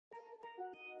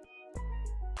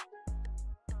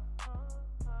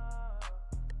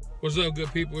What's up,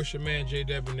 good people? It's your man Jay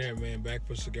Debonair, man, back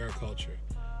for Cigar Culture.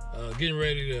 Getting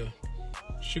ready to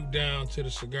shoot down to the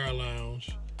cigar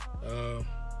lounge.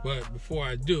 But before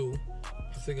I do,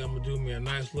 I think I'm gonna do me a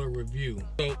nice little review.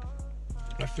 So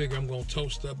I figure I'm gonna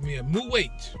toast up me a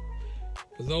MUWAT.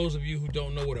 For those of you who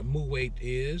don't know what a MUWAT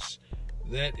is,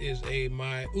 that is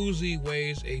my UZI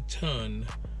weighs a ton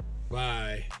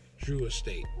by Drew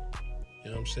Estate.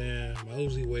 You know what I'm saying? My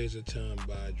UZI weighs a ton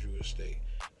by Drew Estate.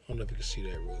 I don't know if you can see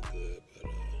that real good,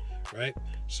 but right?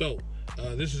 So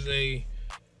this is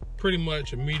pretty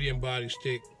much a medium body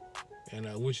stick, and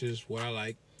which is what I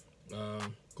like.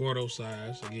 Gordo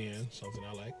size, again, something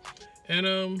I like. And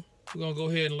we're gonna go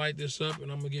ahead and light this up, and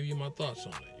I'm gonna give you my thoughts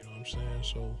on it. You know what I'm saying?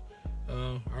 So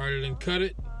I already done cut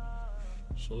it,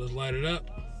 so let's light it up.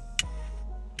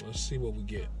 Let's see what we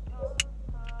get.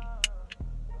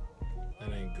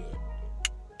 That ain't good.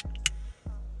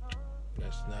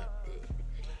 That's not good.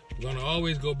 We're gonna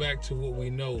always go back to what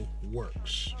we know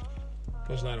works.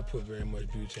 Let's not put very much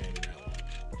butane in that one.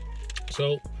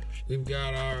 So we've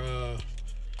got our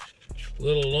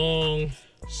little long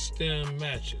stem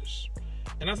matches.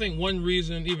 And I think one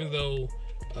reason, even though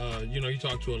you know, you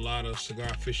talk to a lot of cigar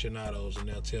aficionados and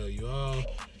they'll tell you, oh,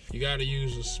 you gotta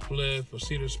use a spliff, a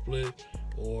cedar split,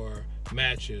 or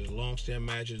matches, long stem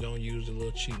matches. Don't use the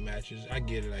little cheap matches. I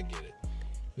get it.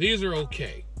 These are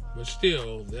okay. But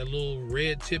still, that little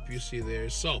red tip you see there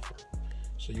is sulfur.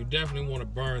 So you definitely want to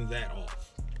burn that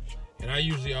off. And I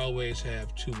usually always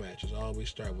have 2 matches. I always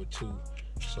start with 2.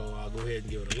 So I'll go ahead and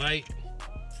give it a light.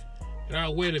 And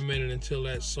I'll wait a minute until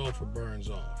that sulfur burns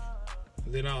off.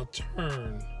 And then I'll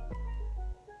turn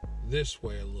this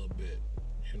way a little bit,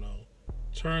 you know.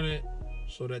 Turn it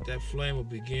so that flame will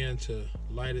begin to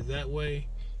light it that way.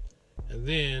 And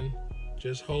then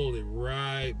just hold it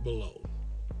right below.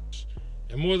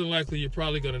 And more than likely, you're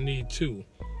probably gonna need 2,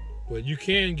 but you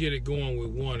can get it going with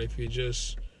 1 if you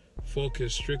just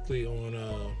focus strictly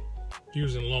on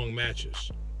using long matches.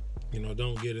 You know,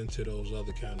 don't get into those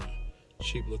other kind of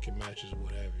cheap looking matches or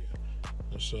what have you.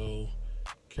 And so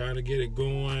kind of get it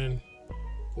going,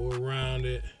 go around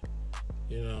it,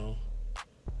 you know,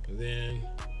 and then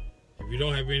if you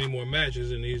don't have any more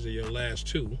matches and these are your last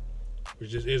 2,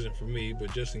 which just isn't for me,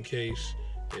 but just in case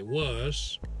it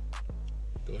was,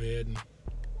 go ahead and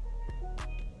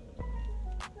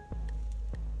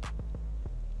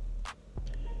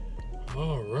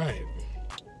all right.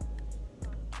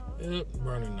 Yep,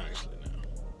 burning nicely now.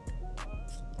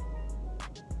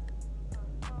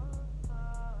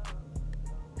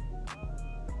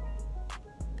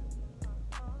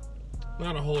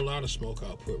 Not a whole lot of smoke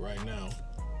output right now,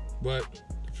 but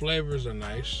the flavors are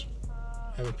nice.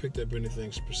 Haven't picked up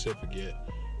anything specific yet,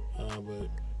 but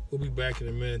we'll be back in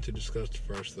a minute to discuss the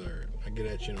first third. I'll get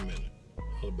at you in a minute.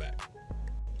 Hold back.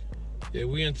 Yeah,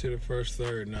 we into the first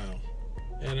third now.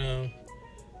 And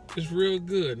it's real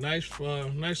good. Nice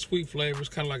sweet flavors,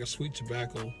 kind of like a sweet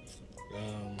tobacco.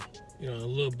 You know, a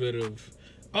little bit of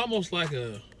almost like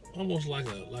a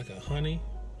honey,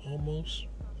 almost.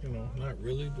 You know, not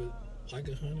really, but like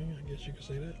a honey, I guess you could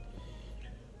say that.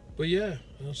 But yeah,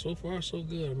 so far so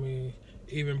good. I mean,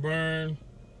 even burn,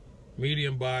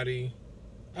 medium body.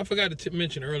 I forgot to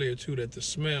mention earlier too that the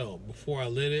smell before I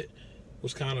lit it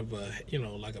was kind of a, you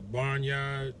know, like a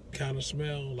barnyard kind of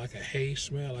smell, like a hay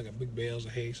smell, like a big bales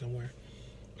of hay somewhere.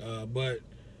 But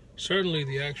certainly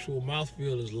the actual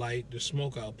mouthfeel is light. The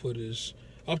smoke output is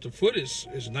up to foot is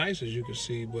nice, as you can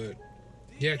see, but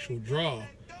the actual draw,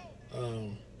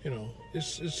 you know,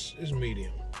 it's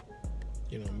medium.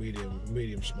 You know,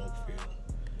 medium smoke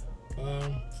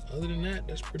feel. Other than that,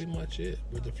 that's pretty much it.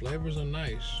 But the flavors are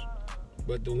nice.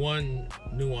 But the one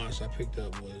nuance I picked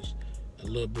up was a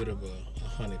little bit of a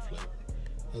honey flavor.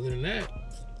 Other than that,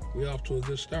 we're off to a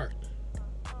good start.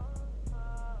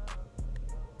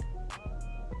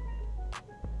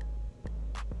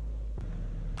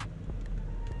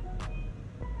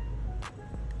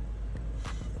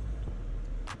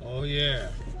 Oh yeah.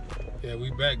 Yeah, we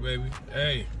back, baby.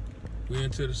 Hey, we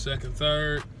into the second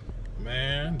third.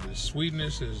 Man, the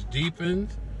sweetness has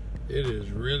deepened. It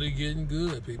is really getting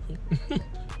good, people.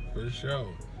 For sure.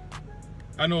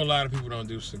 I know a lot of people don't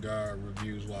do cigar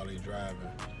reviews while they're driving,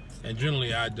 and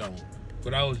generally I don't.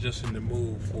 But I was just in the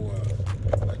mood for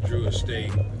a Drew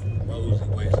Estate. My UZI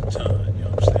weighs a ton, you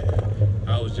know what I'm saying?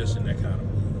 I was just in that kind of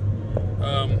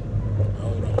mood.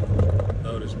 Hold on.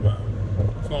 Notice my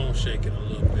phone shaking a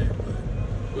little bit,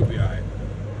 but we'll be all right.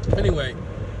 Anyway,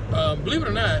 believe it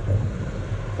or not,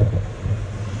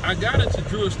 I got into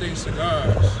Drew Estate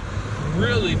cigars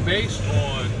really based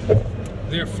on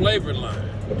their flavor line.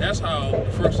 That's how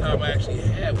the first time I actually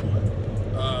had one.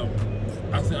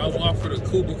 I was offered a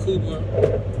Cuba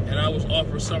and I was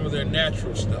offered some of their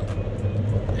natural stuff,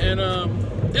 and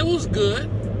it was good.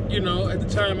 You know, at the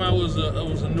time I was a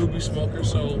newbie smoker,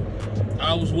 so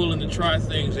I was willing to try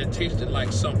things that tasted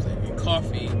like something. And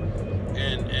coffee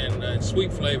and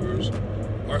sweet flavors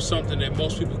are something that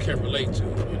most people can relate to.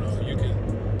 You know, you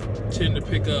can tend to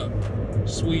pick up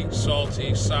sweet,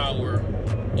 salty, sour,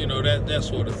 you know, that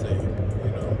sort of thing.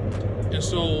 You know, and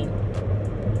so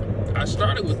I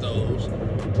started with those,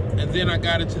 and then I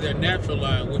got into their natural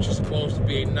line, which is supposed to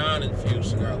be a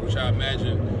non-infused cigar, which I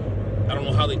imagine, I don't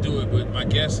know how they do it, but my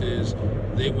guess is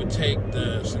they would take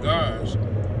the cigars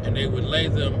and they would lay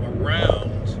them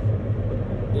around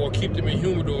or keep them in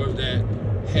humidors that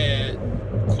had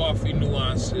coffee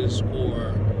nuances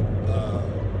or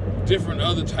different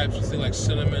other types of things like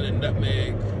cinnamon and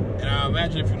nutmeg. And I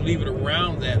imagine if you leave it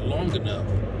around that long enough,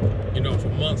 you know, for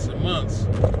months and months,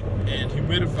 and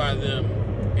humidify them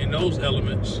in those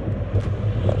elements,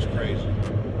 which is crazy,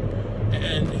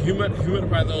 and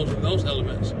humidify those in those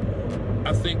elements,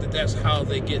 I think that's how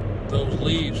they get those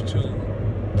leaves to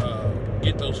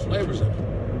get those flavors in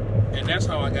them. And that's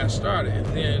how I got started. And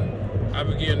then I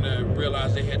began to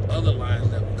realize they had other lines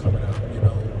that were coming out. You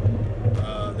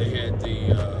know, they had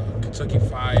the Kentucky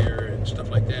Fire and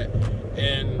stuff like that.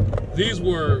 And these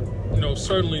were, you know,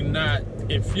 certainly not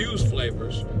infused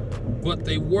flavors, but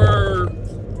they were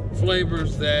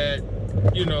flavors that,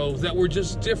 you know, that were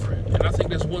just different. And I think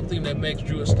that's one thing that makes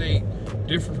Drew Estate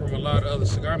different from a lot of other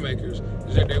cigar makers,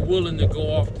 is that they're willing to go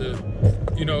off the,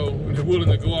 you know, they're willing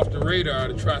to go off the radar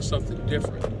to try something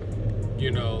different.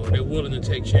 You know, they're willing to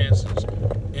take chances.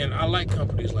 And I like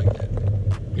companies like that.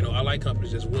 You know, I like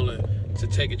companies that's willing to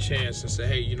take a chance and say,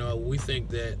 hey, you know, we think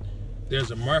that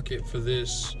there's a market for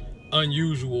this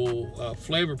unusual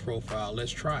flavor profile.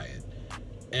 Let's try it.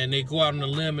 And they go out on a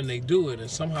limb and they do it, and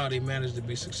somehow they manage to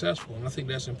be successful. And I think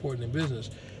that's important in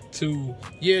business.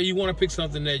 Yeah, you want to pick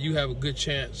something that you have a good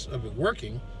chance of it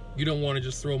working. You don't want to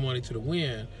just throw money to the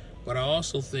wind. But I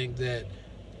also think that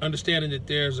understanding that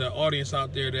there's an audience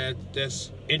out there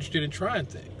that's interested in trying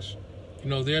things. You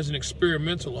know, there's an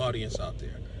experimental audience out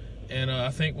there. And I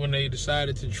think when they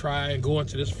decided to try and go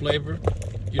into this flavor,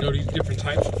 you know, these different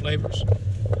types of flavors,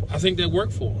 I think that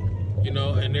worked for them, you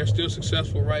know, and they're still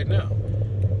successful right now.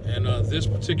 And this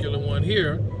particular one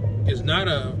here is not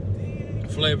a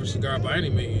flavored cigar by any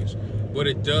means, but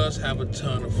it does have a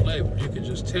ton of flavor. You can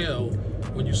just tell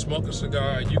when you smoke a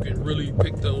cigar, you can really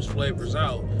pick those flavors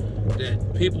out,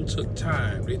 that people took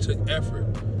time, they took effort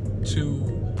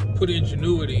to put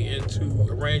ingenuity into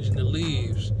arranging the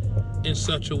leaves in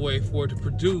such a way for it to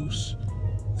produce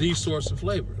these sorts of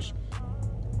flavors.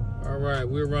 All right,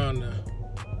 we're around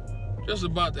just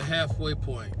about the halfway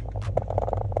point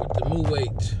with the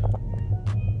MUWAT.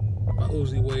 My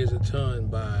Uzi weighs a ton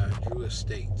by Drew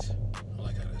Estate. I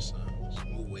like how that sounds.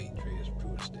 MUWAT,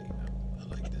 Drew Estate. I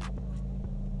like that.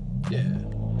 Yeah,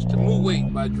 it's the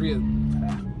MUWAT by Drew.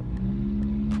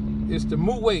 It's the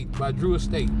MUWAT by Drew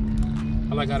Estate.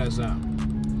 I like how that sounds.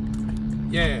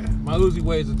 Yeah, my Uzi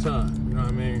weighs a ton. You know what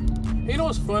I mean? And you know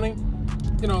what's funny?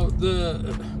 You know,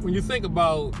 when you think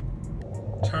about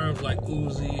terms like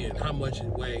Uzi and how much it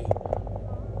weighs,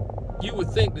 you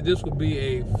would think that this would be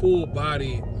a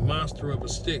full-body monster of a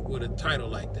stick with a title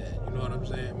like that. You know what I'm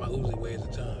saying? My Uzi weighs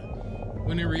a ton.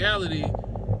 When in reality,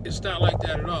 it's not like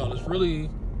that at all. It's really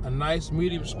a nice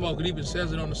medium smoke. It even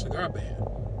says it on the cigar band,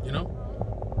 you know?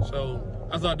 So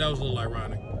I thought that was a little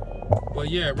ironic. But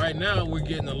yeah, right now we're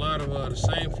getting a lot of the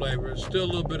same flavors, still a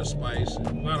little bit of spice,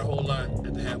 not a whole lot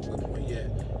at the halfway point yet,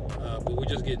 but we're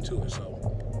just getting to it, so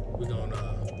we're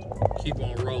gonna keep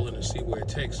on rolling and see where it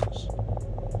takes us.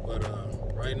 But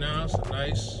right now it's a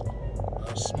nice,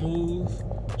 smooth,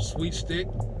 sweet stick,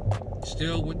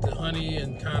 still with the honey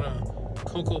and kind of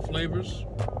cocoa flavors,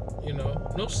 you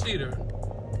know, no cedar,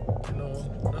 you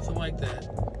know, nothing like that,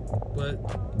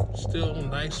 but still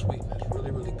nice sweetness,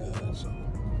 really, really good. So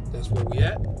that's where we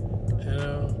at, and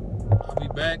I'll be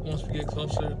back once we get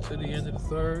closer to the end of the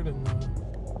third and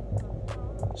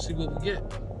see what we get.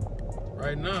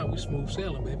 Right now, we smooth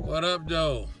sailing, baby. What up,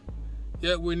 though?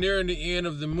 Yeah, we're nearing the end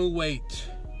of the MUWAT.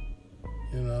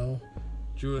 You know,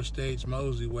 Drew Estate's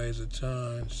Uzi weighs a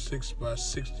ton,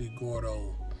 6x60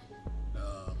 Gordo,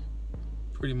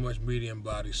 pretty much medium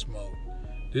body smoke.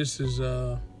 This is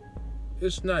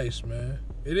it's nice, man.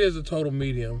 It is a total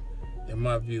medium, in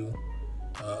my view.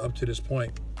 Up to this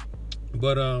point,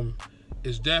 but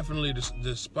it's definitely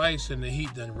the spice and the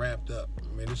heat done wrapped up.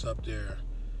 I mean, it's up there,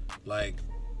 like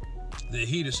the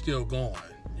heat is still going,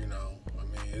 you know. I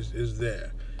mean, it's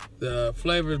there. The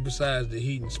flavors besides the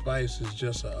heat and spice is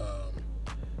just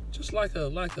just like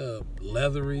a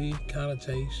leathery kind of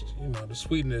taste. You know, the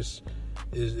sweetness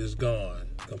is gone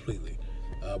completely.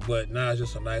 But now it's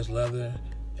just a nice leather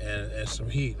and some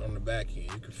heat on the back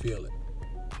end. You can feel it,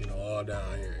 you know, all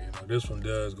down here. You know, this one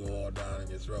does go all down in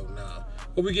your throat now.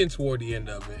 But we're getting toward the end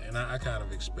of it, and I kind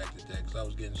of expected that because I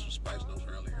was getting some spice notes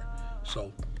earlier.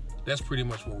 So that's pretty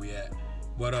much where we at.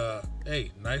 But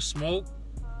hey, nice smoke.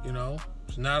 You know,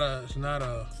 it's not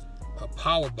a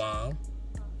power bomb.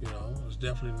 You know, it's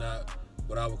definitely not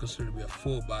what I would consider to be a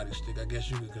full body stick. I guess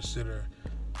you could consider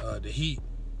the heat,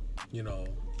 you know,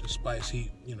 the spice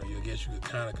heat, you know, I guess you could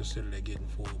kind of consider that getting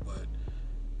full, but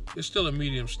it's still a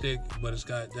medium stick, but it's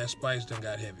got, that spice done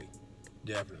got heavy,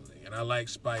 definitely. And I like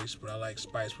spice, but I like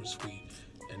spice with sweet.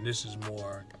 And this is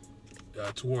more,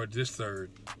 toward this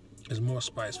third, is more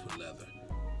spice with leather.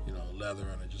 You know, leather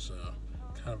and just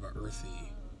kind of an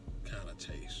earthy kind of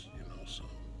taste, you know, so.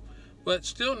 But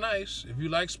still nice. If you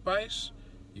like spice,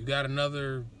 you got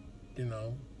another, you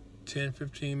know, 10,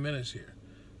 15 minutes here.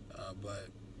 But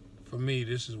for me,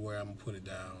 this is where I'm going to put it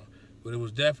down. But it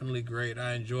was definitely great.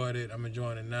 I enjoyed it. I'm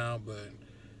enjoying it now, but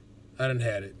I done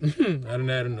had it. I done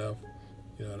had enough.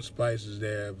 You know, the spice is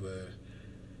there, but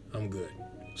I'm good.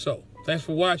 So, thanks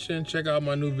for watching. Check out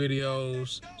my new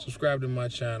videos. Subscribe to my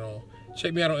channel.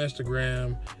 Check me out on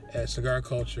Instagram at Cigar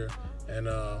Kulture. And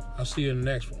I'll see you in the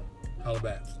next one. Holla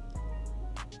back.